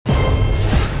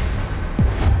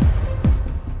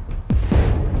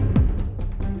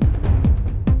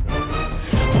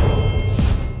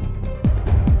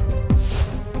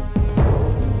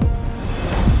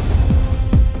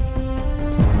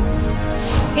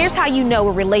Here's how you know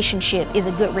a relationship is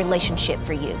a good relationship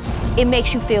for you. It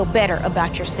makes you feel better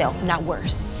about yourself, not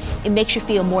worse. It makes you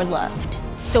feel more loved.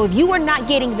 So if you are not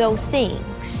getting those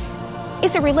things,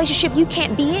 it's a relationship you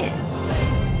can't be in.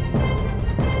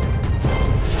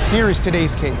 Here is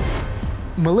today's case.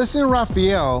 Melissa and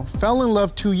Raphael fell in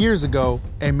love 2 years ago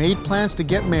and made plans to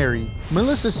get married.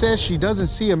 Melissa says she doesn't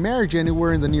see a marriage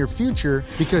anywhere in the near future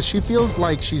because she feels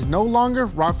like she's no longer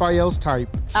Raphael's type.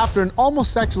 After an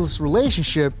almost sexless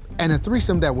relationship and a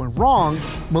threesome that went wrong,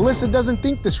 Melissa doesn't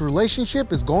think this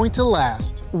relationship is going to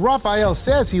last. Raphael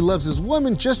says he loves his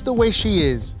woman just the way she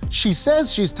is. She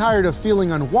says she's tired of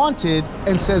feeling unwanted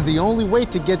and says the only way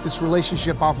to get this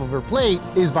relationship off of her plate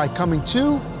is by coming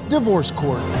to divorce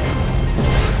court.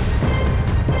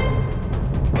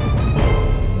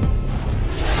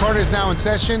 Court is now in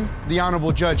session. The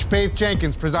Honorable Judge Faith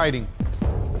Jenkins presiding.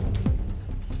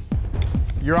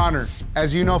 Your Honor,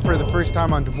 as you know, for the first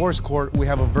time on divorce court, we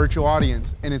have a virtual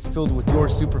audience, and it's filled with your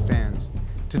superfans.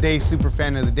 Today's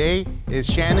superfan of the day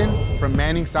is Shannon from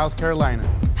Manning, South Carolina.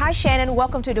 Hi, Shannon.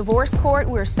 Welcome to divorce court.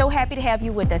 We're so happy to have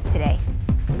you with us today.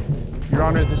 Your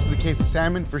Honor, this is the case of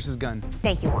Salmon versus Gunn.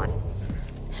 Thank you, Juan.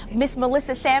 Miss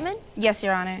Melissa Salmon? Yes,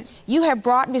 Your Honor. You have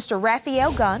brought Mr.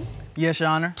 Raphael Gunn yes, Your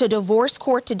Honor. to divorce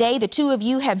court today. The two of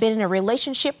you have been in a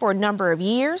relationship for a number of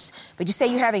years, but you say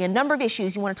you're having a number of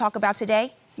issues you want to talk about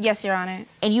today? Yes, Your Honor.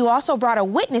 And you also brought a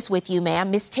witness with you,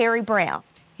 ma'am, Miss Terry Brown.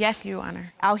 Yes, Your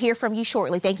Honor. I'll hear from you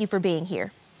shortly. Thank you for being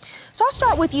here. So I'll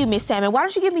start with you, Miss Salmon. Why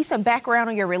don't you give me some background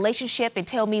on your relationship and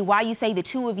tell me why you say the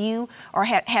two of you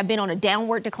have been on a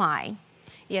downward decline?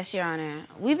 Yes, Your Honor.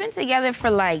 We've been together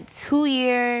for like 2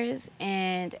 years,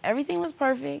 and everything was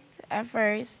perfect at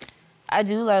first. I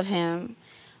do love him,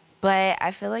 but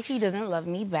I feel like he doesn't love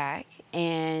me back,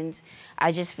 and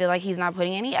I just feel like he's not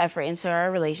putting any effort into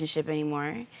our relationship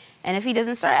anymore. And if he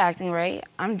doesn't start acting right,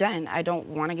 I'm done. I don't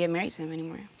want to get married to him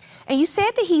anymore. And you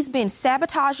said that he's been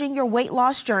sabotaging your weight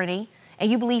loss journey, and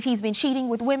you believe he's been cheating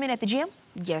with women at the gym?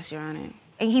 Yes, Your Honor.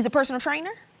 And he's a personal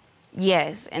trainer?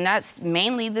 Yes, and that's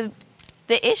mainly the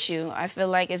issue. I feel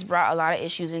like it's brought a lot of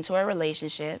issues into our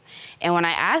relationship. And when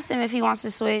I asked him if he wants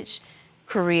to switch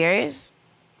careers,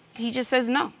 he just says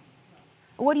no.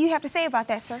 What do you have to say about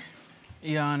that, sir?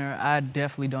 Your Honor, I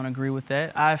definitely don't agree with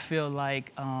that. I feel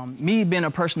like me being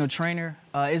a personal trainer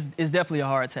is definitely a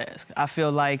hard task. I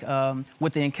feel like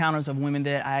with the encounters of women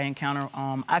that I encounter,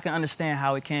 I can understand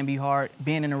how it can be hard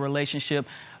being in a relationship.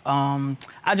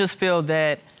 I just feel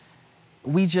that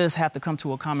we just have to come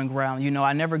to a common ground. You know,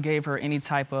 I never gave her any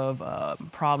type of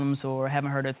problems or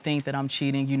having her to think that I'm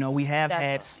cheating. You know, we have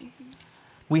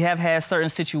had certain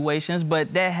situations,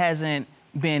 but that hasn't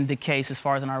been the case as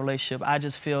far as in our relationship. I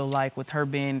just feel like with her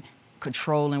being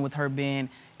controlling, with her being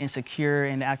insecure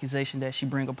and the accusation that she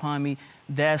bring upon me,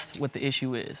 that's what the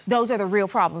issue is. Those are the real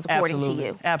problems, according to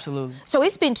you. Absolutely. So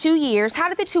it's been 2 years. How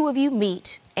did the two of you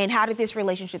meet, and how did this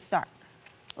relationship start?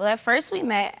 Well, at first we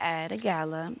met at a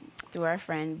gala through our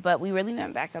friend, but we really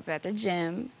met back up at the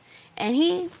gym. And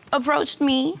he approached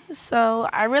me, so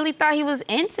I really thought he was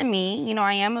into me. You know,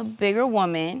 I am a bigger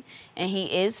woman, and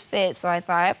he is fit, so I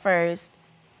thought at first,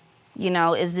 you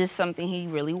know, is this something he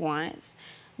really wants?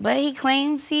 But he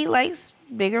claims he likes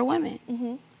bigger women.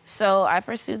 Mm-hmm. So I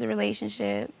pursued the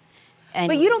relationship. And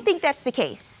but you don't think that's the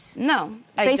case? No,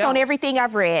 I Based don't. on everything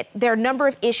I've read, there are a number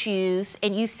of issues,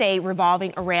 and you say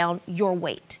revolving around your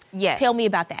weight. Yes. Tell me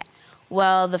about that.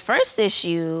 Well, the first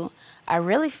issue, I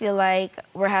really feel like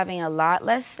we're having a lot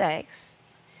less sex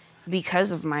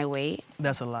because of my weight.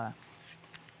 That's a lie.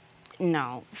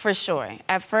 No, for sure.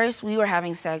 At first, we were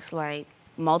having sex like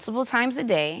multiple times a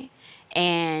day,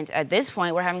 and at this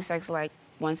point, we're having sex like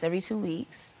once every 2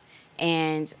 weeks.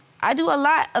 And I do a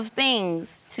lot of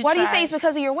things to Why do you say it's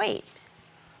because of your weight?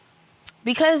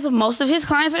 Because most of his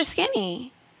clients are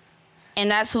skinny. And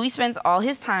that's who he spends all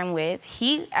his time with.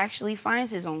 He actually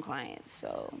finds his own clients,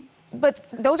 so. But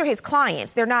those are his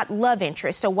clients. They're not love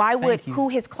interests. So why would who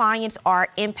his clients are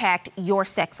impact your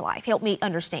sex life? Help me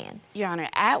understand. Your Honor,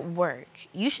 at work,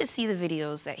 you should see the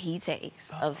videos that he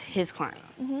takes of his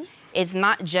clients. Mm-hmm. It's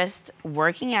not just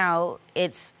working out.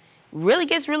 It's really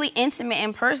gets really intimate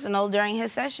and personal during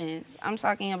his sessions. I'm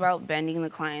talking about bending the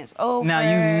clients over. Now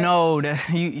you know that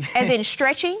you... As in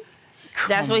stretching?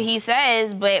 That's what he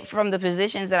says, but from the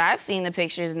positions that I've seen the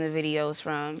pictures and the videos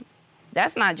from,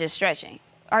 that's not just stretching.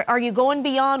 Are you going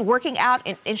beyond working out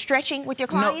and stretching with your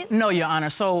clients? No, Your Honor.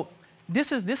 So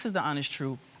this is the honest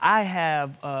truth. I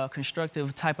have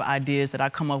constructive type of ideas that I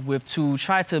come up with to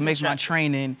try to make my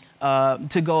training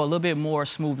to go a little bit more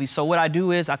smoothly. So what I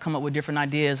do is I come up with different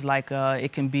ideas, like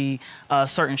it can be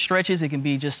certain stretches, it can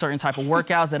be just certain type of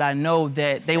workouts that I know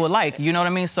that they would like, you know what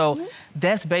I mean? So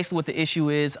that's basically what the issue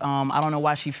is. I don't know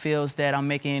why she feels that I'm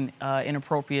making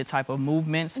inappropriate type of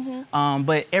movements,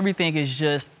 but everything is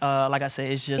just, like I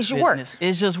said, it's just business.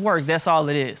 It's just work, that's all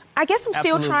it is. I guess I'm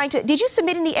still trying to, did you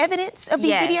submit any evidence of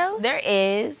these videos? There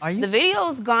is. The video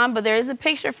is gone, but there is a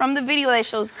picture from the video that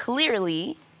shows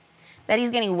clearly that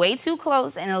he's getting way too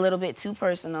close and a little bit too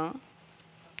personal.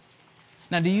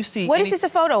 Now, do you see? What is this a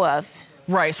photo of?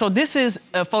 Right, so this is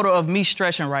a photo of me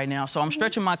stretching right now. So I'm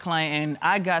stretching my client, and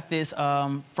I got this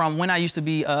from when I used to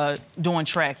be doing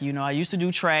track. You know, I used to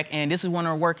do track, and this is one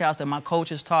of the workouts that my coach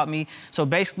has taught me. So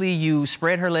basically, you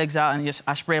spread her legs out, and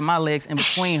I spread my legs in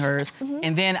between hers,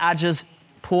 and then I just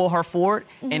pull her forward,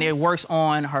 and it works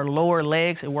on her lower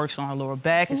legs, it works on her lower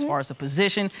back as far as the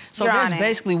position. So that's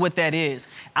basically what that is.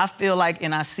 I feel like,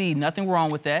 and I see nothing wrong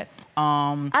with that.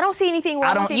 I don't see anything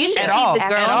wrong with it. You should see the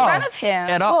girl in front of him.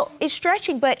 At all. Well, it's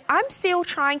stretching, but I'm still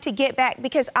trying to get back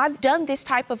because I've done this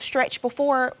type of stretch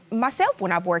before myself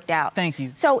when I've worked out. Thank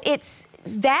you. So it's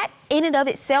that in and of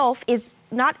itself is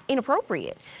not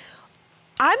inappropriate.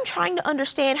 I'm trying to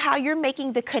understand how you're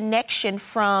making the connection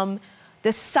from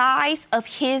the size of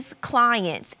his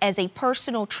clients as a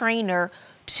personal trainer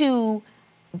to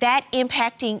that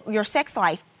impacting your sex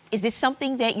life. Is this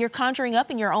something that you're conjuring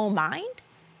up in your own mind?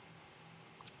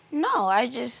 No, I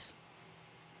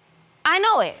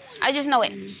know it. I just know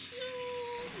it.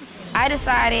 I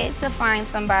decided to find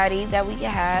somebody that we could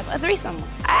have a threesome with.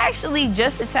 I actually,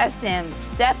 just to test him,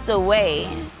 stepped away.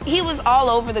 He was all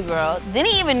over the girl.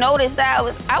 Didn't even notice that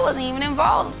I wasn't even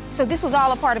involved. So this was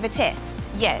all a part of a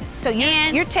test? Yes. So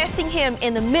you're testing him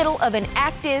in the middle of an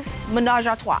active menage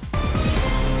a trois.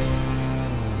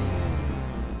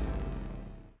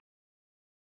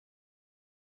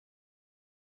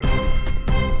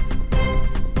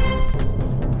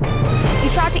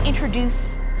 Tried to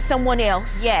introduce someone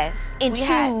else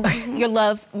into your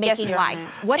love-making life.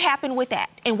 What happened with that?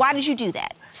 And why did you do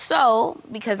that? So,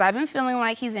 because I've been feeling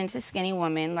like he's into skinny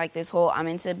women, like this whole I'm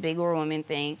into bigger women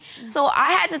thing. So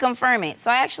I had to confirm it.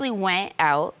 So I actually went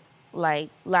out, like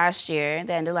last year,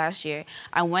 the end of last year,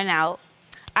 I went out.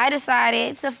 I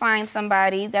decided to find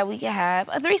somebody that we could have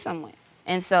a threesome with.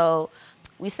 And so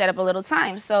we set up a little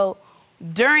time. So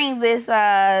during this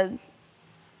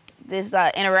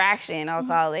interaction, I'll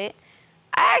call it,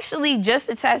 I actually, just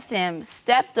to test him,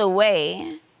 stepped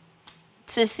away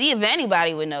to see if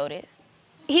anybody would notice.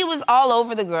 He was all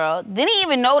over the girl. Didn't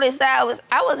even notice that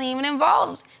I wasn't even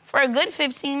involved for a good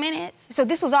 15 minutes. So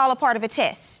this was all a part of a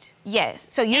test? Yes.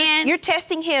 So you're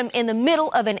testing him in the middle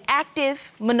of an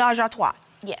active menage a trois?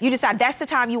 Yes. You decide that's the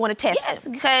time you want to test him? Yes,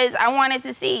 because I wanted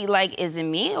to see, like, is it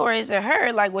me or is it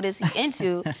her? Like, what is he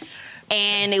into?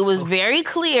 And it was very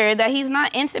clear that he's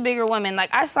not into bigger women. Like,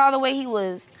 I saw the way he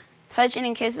was touching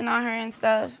and kissing on her and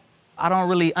stuff. I don't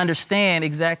really understand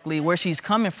exactly where she's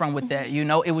coming from with that, you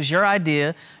know? It was your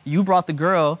idea, you brought the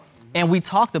girl, and we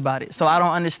talked about it. So I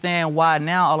don't understand why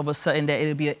now all of a sudden that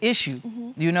it'd be an issue,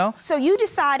 you know? So you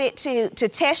decided to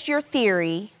test your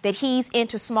theory that he's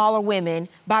into smaller women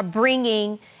by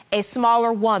bringing a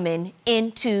smaller woman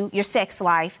into your sex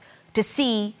life to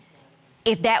see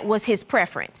if that was his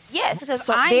preference. Yes, because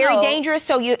so I very know. dangerous.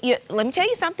 So you let me tell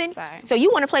you something. Sorry. So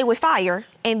you want to play with fire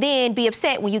and then be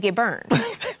upset when you get burned.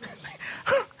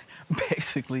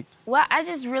 Basically. Well, I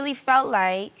just really felt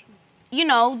like, you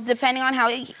know, depending on how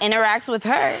he interacts with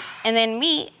her and then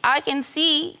me, I can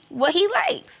see what he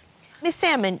likes. Miss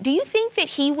Salmon, do you think that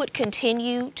he would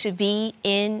continue to be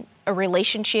in a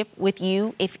relationship with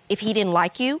you if he didn't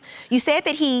like you? You said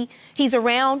that he's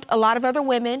around a lot of other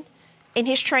women in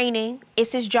his training.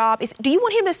 It's his job. Do you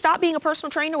want him to stop being a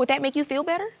personal trainer? Would that make you feel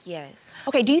better? Yes.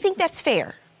 Okay, do you think that's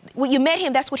fair? When you met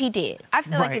him, that's what he did. I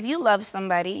feel like if you love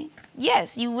somebody,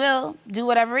 yes, you will do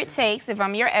whatever it takes. If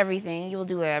I'm your everything, you will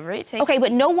do whatever it takes. Okay,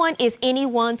 but no one is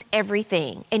anyone's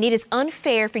everything. And it is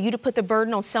unfair for you to put the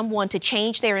burden on someone to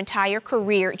change their entire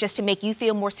career just to make you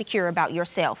feel more secure about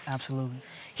yourself. Absolutely.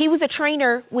 He was a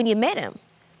trainer when you met him.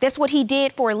 That's what he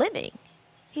did for a living.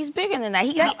 He's bigger than that.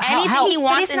 He can be anything he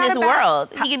wants in this world.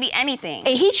 He can be anything.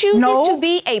 And he chooses to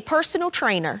be a personal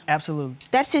trainer. Absolutely.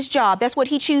 That's his job. That's what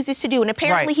he chooses to do. And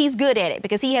apparently he's good at it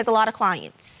because he has a lot of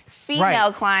clients.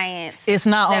 Female clients. It's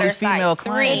not only female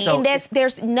clients, though. And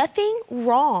there's nothing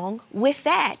wrong with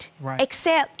that.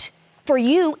 Except for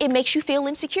you, it makes you feel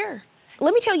insecure.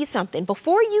 Let me tell you something.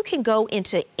 Before you can go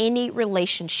into any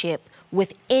relationship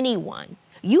with anyone,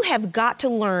 you have got to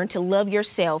learn to love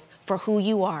yourself for who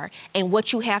you are and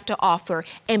what you have to offer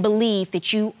and believe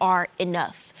that you are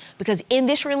enough. Because in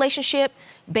this relationship,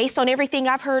 based on everything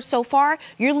I've heard so far,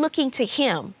 you're looking to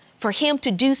him, for him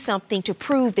to do something to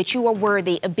prove that you are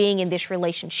worthy of being in this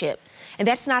relationship. And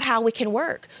that's not how it can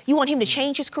work. You want him to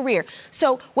change his career.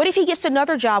 So what if he gets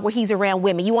another job where he's around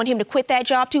women? You want him to quit that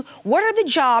job too? What are the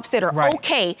jobs that are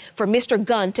okay for Mr.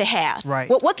 Gunn to have? Right.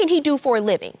 What can he do for a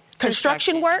living?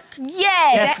 Construction work?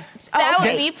 Yes. That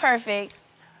would be perfect.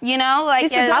 You know, like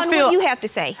Mr. Gunn, what do you have to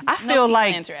say? I feel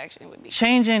like interaction would be.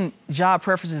 changing job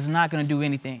preferences is not going to do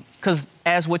anything. Because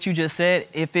as what you just said,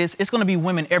 if it's going to be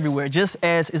women everywhere, just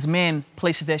as is men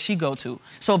places that she go to.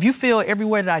 So if you feel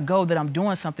everywhere that I go that I'm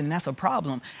doing something, that's a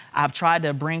problem. I've tried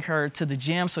to bring her to the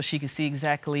gym so she can see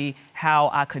exactly how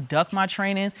I conduct my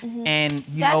trainings. And,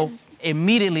 you know,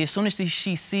 immediately, as soon as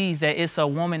she sees that it's a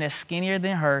woman that's skinnier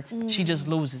than her, she just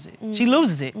loses it. She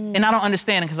loses it. And I don't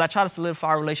understand it because I try to solidify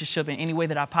our relationship in any way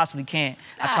that I possibly can.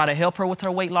 I try to help her with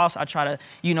her weight loss. I try to,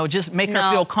 you know, just make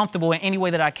her feel comfortable in any way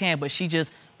that I can. But she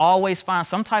just always finds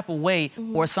some type of way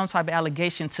or some type of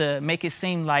allegation to make it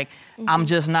seem like I'm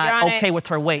just not okay with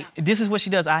her weight. This is what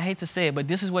she does. I hate to say it, but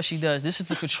this is what she does. This is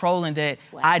the controlling that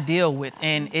I deal with,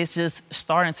 and it's just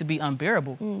starting to be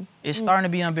unbearable. It's starting to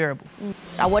be unbearable.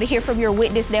 I want to hear from your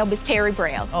witness now, Miss Terry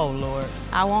Brown. Oh, Lord.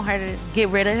 I want her to get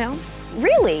rid of him.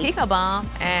 Really? He a bomb,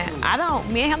 and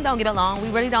me and him don't get along. We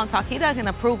really don't talk. He doesn't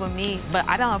approve of me, but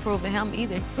I don't approve of him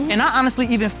either. And I honestly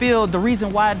even feel the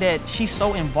reason why that she's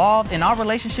so involved in our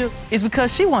relationship is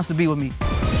because she wants to be with me.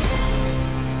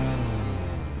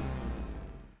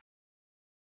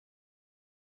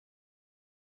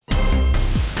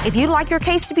 If you'd like your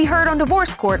case to be heard on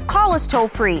divorce court, call us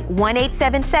toll-free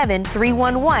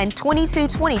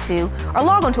 1-877-311-2222 or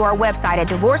log on to our website at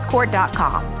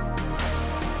divorcecourt.com.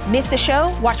 Miss the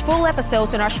show? Watch full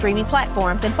episodes on our streaming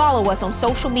platforms and follow us on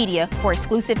social media for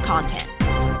exclusive content.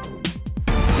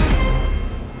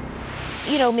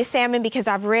 You know, Miss Salmon, because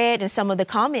I've read in some of the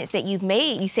comments that you've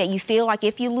made, you said you feel like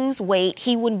if you lose weight,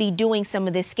 he wouldn't be doing some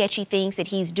of the sketchy things that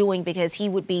he's doing because he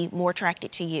would be more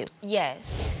attracted to you.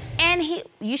 Yes. And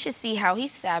you should see how he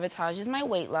sabotages my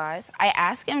weight loss. I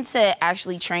ask him to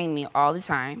actually train me all the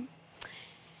time.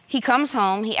 He comes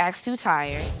home, he acts too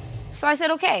tired. So I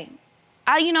said, okay.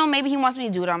 You know, maybe he wants me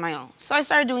to do it on my own. So I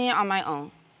started doing it on my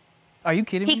own. Are you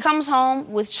kidding me? He comes home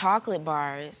with chocolate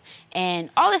bars and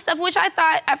all this stuff, which at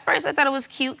first I thought it was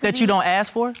cute. That you don't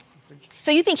ask for?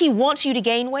 So you think he wants you to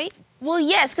gain weight? Well,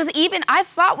 yes, because even I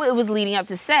thought it was leading up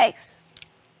to sex.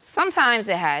 Sometimes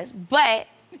it has, but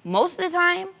most of the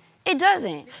time, it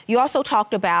doesn't. You also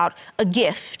talked about a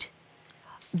gift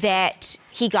that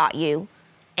he got you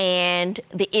and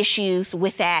the issues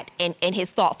with that and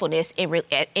his thoughtfulness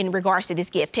in regards to this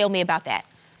gift. Tell me about that.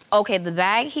 Okay, the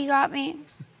bag he got me,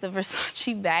 the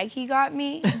Versace bag he got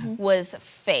me was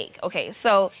fake. Okay,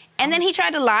 so, and then he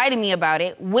tried to lie to me about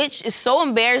it, which is so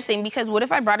embarrassing because what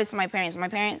if I brought it to my parents? My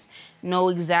parents know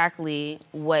exactly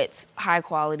what's high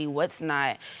quality, what's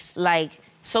not. Like,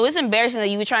 so it's embarrassing that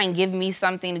you would try and give me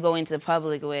something to go into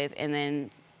public with and then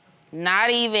not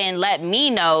even let me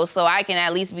know so I can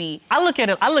at least be... I look at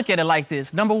it like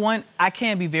this. Number one, I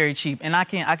can be very cheap, and I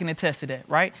can attest to that,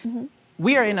 right?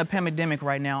 We are in a pandemic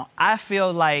right now. I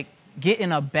feel like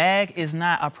getting a bag is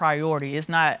not a priority. It's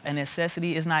not a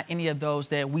necessity. It's not any of those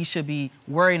that we should be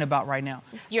worrying about right now.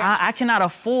 I cannot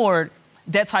afford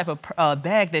that type of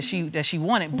bag that she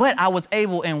wanted, but I was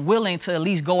able and willing to at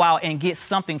least go out and get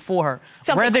something for her.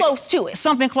 Something close to it.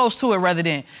 Something close to it rather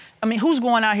than... I mean, who's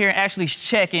going out here and actually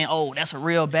checking, oh, that's a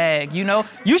real bag, you know?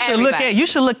 You should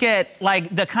look at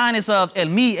like the kindness of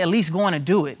me at least going to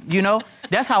do it, you know?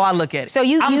 That's how I look at it. So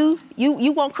you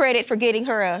want credit for getting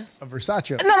her a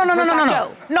Versace. No,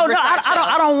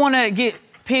 I don't want to get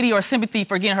pity or sympathy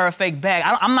for getting her a fake bag.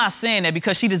 I'm not saying that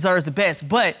because she deserves the best,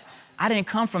 but I didn't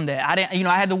come from that. I didn't, you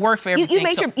know, I had to work for everything.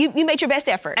 You made your best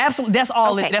effort. Absolutely, that's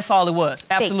all it was.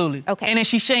 Absolutely. Okay. And then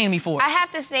she shamed me for it. I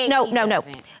have to say No.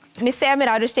 Miss Salmon,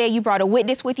 I understand you brought a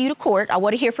witness with you to court. I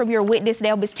want to hear from your witness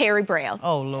now, Miss Terry Brown.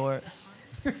 Oh, Lord.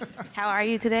 How are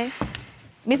you today?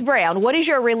 Miss Brown, what is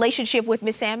your relationship with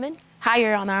Miss Salmon? Hi,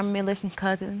 Your Honor. I'm Milliken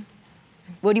cousin.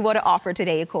 What do you want to offer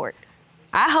today in court?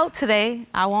 I hope today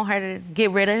I want her to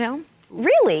get rid of him.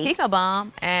 Really? He a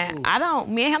bomb, and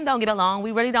me and him don't get along.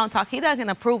 We really don't talk. He doesn't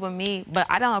approve of me, but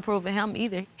I don't approve of him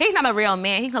either. He's not a real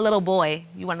man. He's a little boy.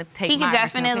 You want to take He can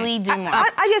definitely do more.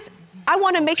 I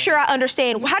want to make sure I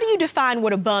understand. How do you define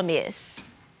what a bum is,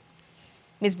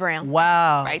 Ms. Brown?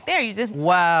 Wow. Right there, you just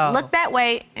look that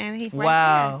way, and he's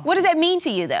right there. What does that mean to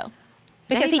you, though?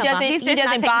 Because he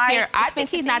doesn't buy. I think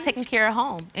he's not taking care of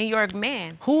home, and you're a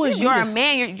man. Who is you're a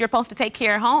man? You're supposed to take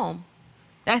care of home.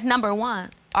 That's number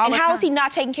one. And how is he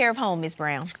not taking care of home, Ms.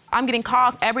 Brown? I'm getting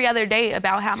called every other day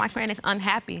about how my friend is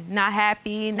unhappy, not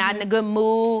happy, not in a good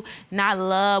mood, not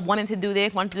loved, wanting to do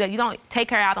this, wanting to do that. You don't take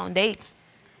her out on dates.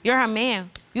 You're her man.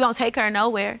 You don't take her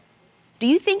nowhere. Do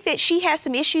you think that she has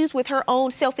some issues with her own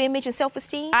self-image and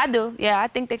self-esteem? I do, yeah. I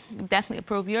think they definitely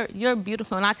approve. You're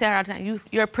beautiful, and I tell her all the time,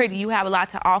 you're pretty. You have a lot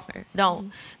to offer.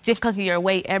 Don't just because of your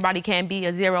weight. Everybody can't be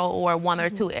a 0 or a 1 or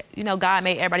 2. You know, God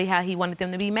made everybody how He wanted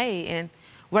them to be made, and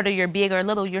whether you're big or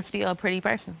little, you're still a pretty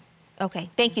person. Okay,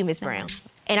 thank you, Ms. Brown.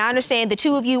 And I understand the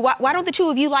two of you. Why don't the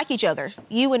two of you like each other?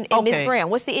 You and Ms.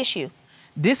 Brown. What's the issue?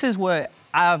 This is what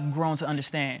I've grown to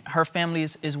understand. Her family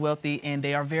is wealthy, and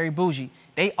they are very bougie.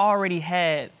 They already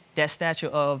had that stature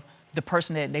of the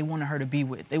person that they wanted her to be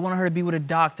with. They wanted her to be with a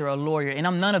doctor, a lawyer, and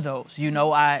I'm none of those. You know,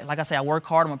 like I said, I work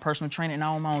hard, I'm a personal trainer, and I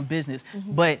own my own business.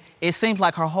 But it seems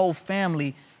like her whole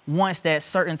family wants that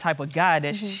certain type of guy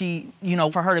that she, you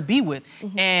know, for her to be with.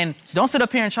 And don't sit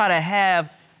up here and try to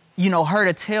have, you know, her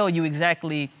to tell you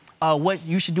exactly what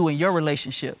you should do in your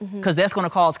relationship, because that's gonna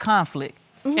cause conflict.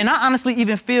 And I honestly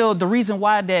even feel the reason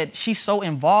why that she's so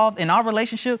involved in our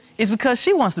relationship is because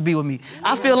she wants to be with me.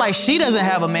 I feel like she doesn't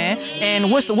have a man.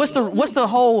 And what's the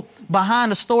whole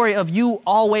behind the story of you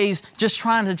always just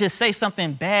trying to just say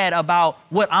something bad about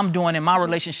what I'm doing in my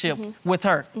relationship with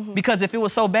her? Because if it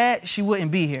was so bad, she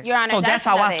wouldn't be here. Your Honor, so that's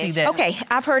how I see that. Okay,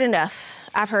 I've heard enough.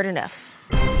 I've heard enough.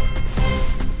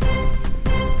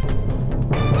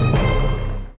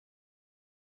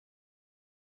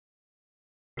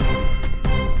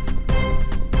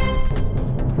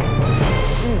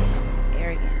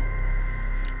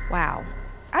 Wow.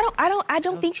 I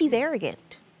don't think he's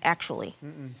arrogant, actually.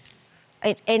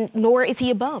 And nor is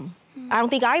he a bum. I don't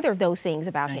think either of those things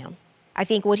about him. I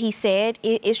think what he said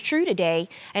is true today,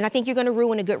 and I think you're going to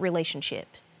ruin a good relationship.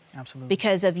 Absolutely.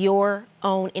 Because of your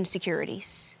own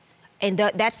insecurities. And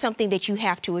that's something that you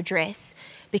have to address,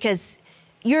 because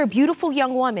you're a beautiful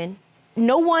young woman.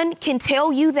 No one can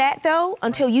tell you that, though,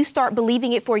 until you start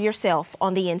believing it for yourself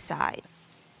on the inside.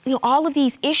 You know, all of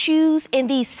these issues and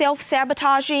these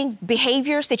self-sabotaging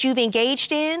behaviors that you've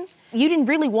engaged in, you didn't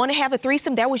really want to have a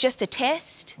threesome. That was just a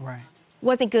test. Right.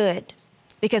 Wasn't good,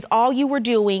 because all you were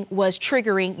doing was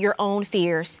triggering your own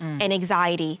fears and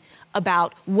anxiety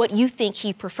about what you think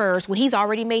he prefers when he's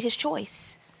already made his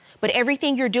choice. But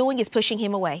everything you're doing is pushing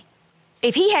him away.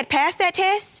 If he had passed that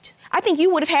test, I think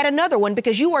you would have had another one,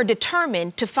 because you are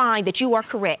determined to find that you are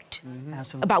correct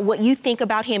about what you think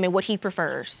about him and what he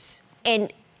prefers.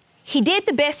 And he did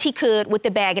the best he could with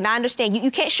the bag, and I understand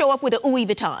you can't show up with a Louis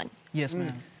Vuitton. Yes,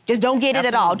 ma'am. Just don't get it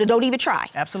at all. Don't even try.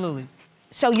 Absolutely.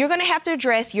 So you're going to have to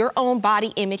address your own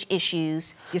body image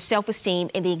issues, your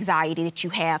self-esteem, and the anxiety that you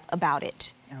have about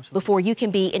it before you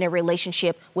can be in a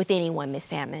relationship with anyone, Ms.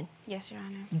 Salmon. Yes, Your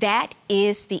Honor. That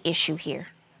is the issue here.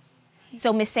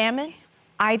 So, Ms. Salmon,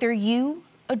 either you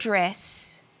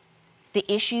address the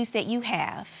issues that you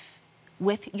have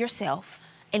with yourself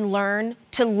and learn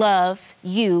to love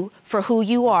you for who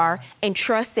you are and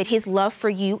trust that his love for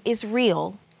you is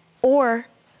real, or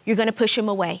you're going to push him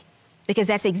away, because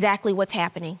that's exactly what's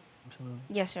happening. Absolutely.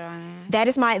 Yes, Your Honor. That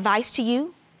is my advice to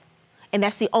you, and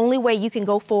that's the only way you can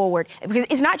go forward, because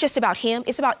it's not just about him,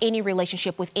 it's about any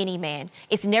relationship with any man.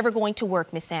 It's never going to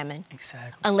work, Ms. Salmon.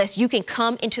 Exactly. Unless you can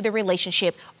come into the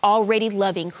relationship already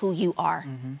loving who you are.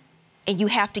 And you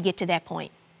have to get to that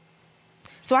point.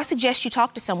 So I suggest you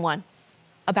talk to someone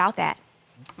about that.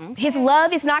 His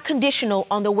love is not conditional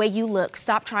on the way you look.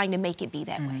 Stop trying to make it be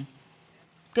that way.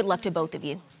 Good luck to both of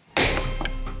you.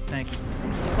 Thank you.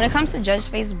 When it comes to Judge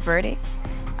Faith's verdict,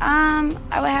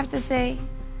 I would have to say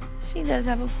she does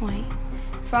have a point.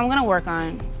 So I'm gonna work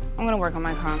on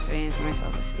my confidence and my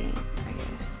self-esteem, I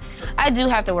guess. I do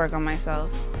have to work on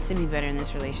myself to be better in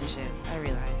this relationship. I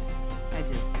realized. I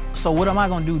do. So what am I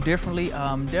gonna do differently?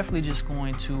 Definitely just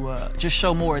going to just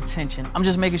show more attention. I'm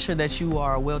just making sure that you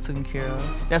are well taken care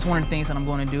of. That's one of the things that I'm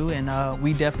gonna do, and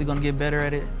we definitely gonna get better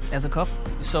at it as a couple.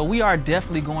 So we are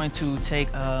definitely going to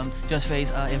take Judge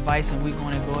Faith's advice, and we're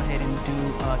going to go ahead and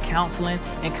do counseling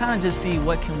and kind of just see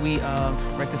what can we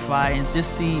rectify, and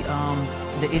just see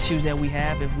the issues that we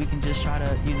have, if we can just try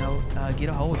to, you know, get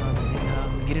a hold of it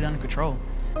and get it under control.